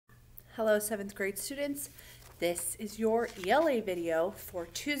Hello 7th grade students. This is your ELA video for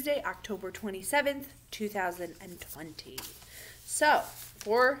Tuesday, October 27th, 2020. So,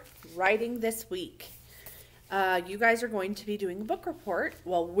 for writing this week, you guys are going to be doing a book report.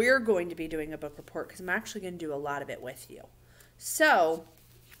 Well, we're going to be doing a book report because I'm actually going to do a lot of it with you. So,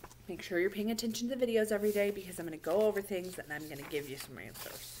 make sure you're paying attention to the videos every day because I'm going to go over things and I'm going to give you some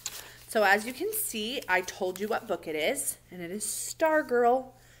answers. So as you can see, I told you what book it is, and it is Stargirl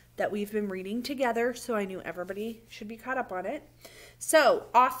that we've been reading together, so I knew everybody should be caught up on it. So,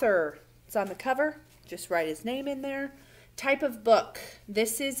 author, it's on the cover, just write his name in there. Type of book,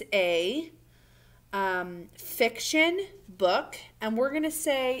 this is a fiction book, and we're going to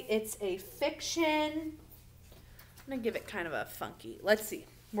say it's a fiction, I'm going to give it kind of a funky, let's see,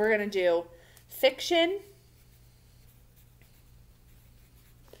 we're going to do fiction,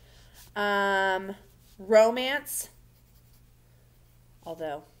 romance,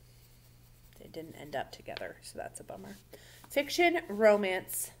 although they didn't end up together, so that's a bummer. Fiction,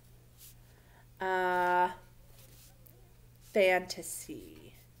 romance,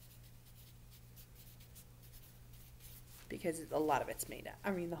 fantasy, because a lot of it's made up. I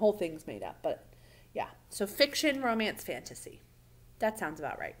mean, the whole thing's made up, but yeah. So fiction, romance, fantasy. That sounds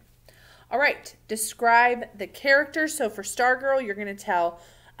about right. All right, describe the characters. So for Stargirl, you're going to tell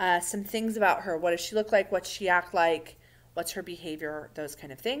some things about her. What does she look like? What's she act like? What's her behavior? Those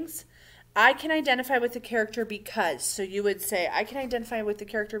kind of things. I can identify with the character because. So you would say, I can identify with the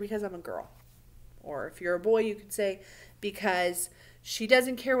character because I'm a girl. Or if you're a boy, you could say, because she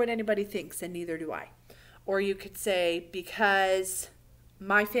doesn't care what anybody thinks and neither do I. Or you could say, because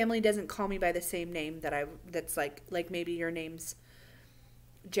my family doesn't call me by the same name that's like maybe your name's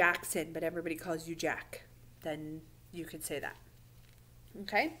Jackson, but everybody calls you Jack. Then you could say that.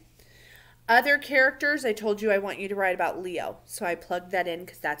 Okay. Other characters, I told you I want you to write about Leo. So I plugged that in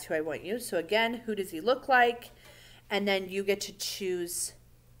because that's who I want you. So again, who does he look like? And then you get to choose,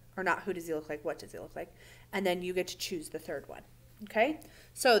 or not who does he look like, what does he look like? And then you get to choose the third one. Okay.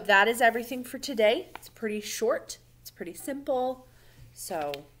 So that is everything for today. It's pretty short. It's pretty simple.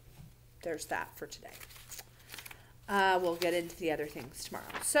 So there's that for today. We'll get into the other things tomorrow.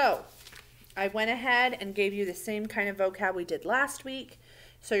 So I went ahead and gave you the same kind of vocab we did last week.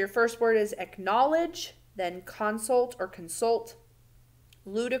 So your first word is acknowledge, then consult or consult,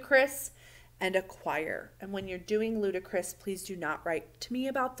 ludicrous, and acquire. And when you're doing ludicrous, please do not write to me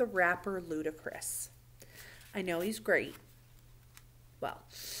about the rapper Ludacris. I know he's great. Well,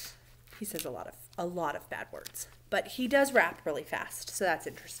 he says a lot of bad words, but he does rap really fast, so that's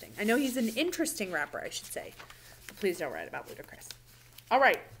interesting. I know he's an interesting rapper, I should say, but please don't write about Ludacris. All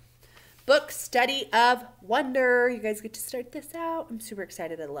right. Book Study of Wonder. You guys get to start this out. I'm super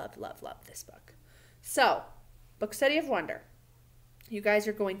excited. I love, love, love this book. So, Book Study of Wonder. You guys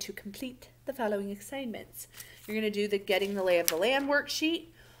are going to complete the following assignments. You're going to do the Getting the Lay of the Land worksheet,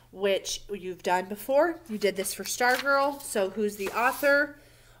 which you've done before. You did this for Stargirl. So, who's the author?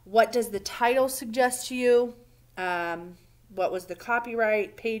 What does the title suggest to you? What was the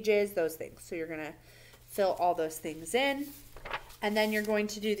copyright, pages, those things. So, you're going to fill all those things in. And then you're going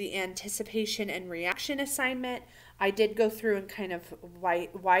to do the anticipation and reaction assignment. I did go through and kind of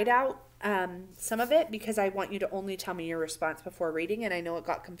white out some of it because I want you to only tell me your response before reading, and I know it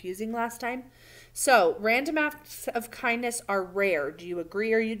got confusing last time. So, random acts of kindness are rare. Do you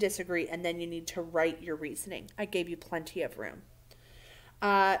agree or you disagree? And then you need to write your reasoning. I gave you plenty of room.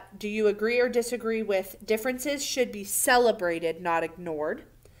 Do you agree or disagree with differences should be celebrated, not ignored?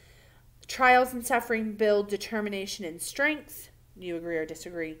 Trials and suffering build determination and strength. You agree or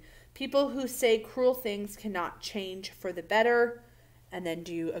disagree? People who say cruel things cannot change for the better. And then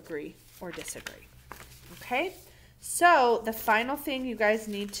do you agree or disagree? Okay, so the final thing you guys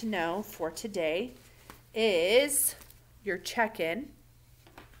need to know for today is your check-in.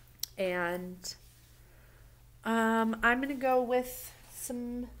 And I'm going to go with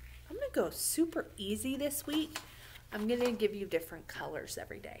I'm going to go super easy this week. I'm going to give you different colors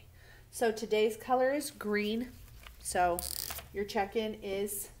every day. So today's color is green. So your check-in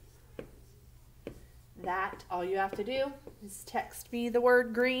is that. All you have to do is text me the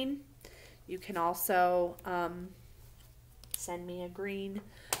word green. You can also send me a green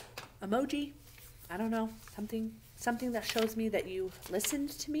emoji. I don't know, something that shows me that you listened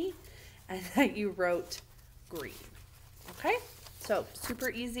to me and that you wrote green. Okay, so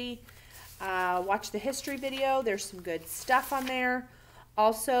super easy. Watch the history video. There's some good stuff on there.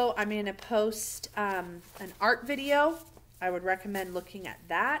 Also, I'm going to post an art video. I would recommend looking at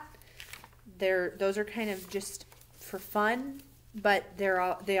that. Those are kind of just for fun, but they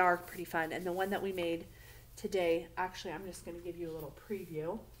are pretty fun. And the one that we made today, actually, I'm just going to give you a little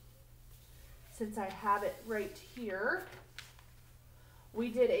preview. since I have it right here,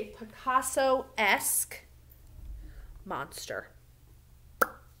 we did a Picasso-esque monster.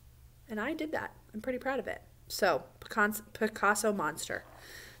 And I did that. I'm pretty proud of it. So, Picasso monster.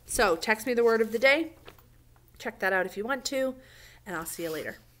 So, text me the word of the day. Check that out if you want to. And I'll see you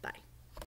later.